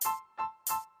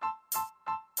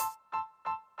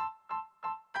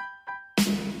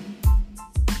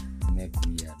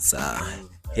So,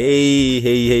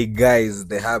 hey guys,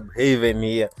 the Hub Haven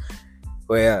here,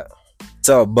 where it's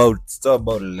all about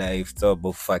life, it's all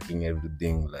about fucking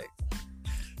everything, like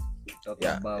tuko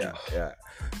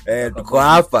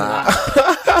hapa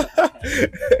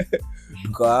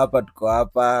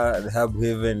the Hub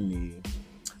Haven ni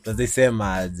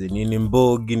tunasema aje, ni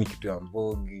mbogi, ni kitu ya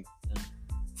mbogi,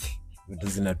 vitu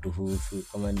zinatuhusu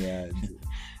kama ni aje,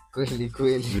 kweli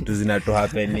vitu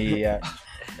zinatuhapenia,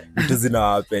 vitu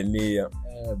zinawapenia.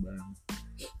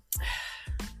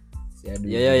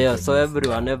 Yeah. So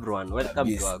everyone,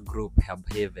 welcome to our group Hub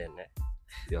Haven.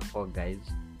 We are 4 guys.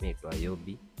 Me to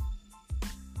Ayobi,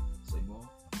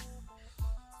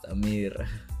 Samir,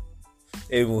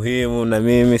 Muhimu na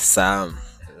mimi Sam.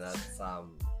 That's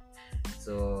Sam.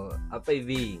 So hapa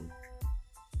hivi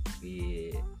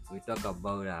we talk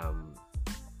about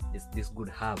this good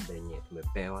hub yenye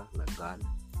tumepewa na God.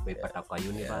 Tumeipata kwa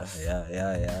universe.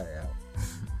 Yeah.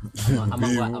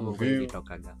 Ama ngoi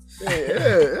tokaga.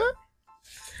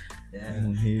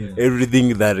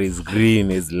 Everything that is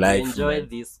green is life. Enjoy Man.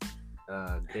 this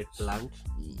great plant.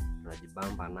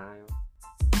 Najibamba nayo.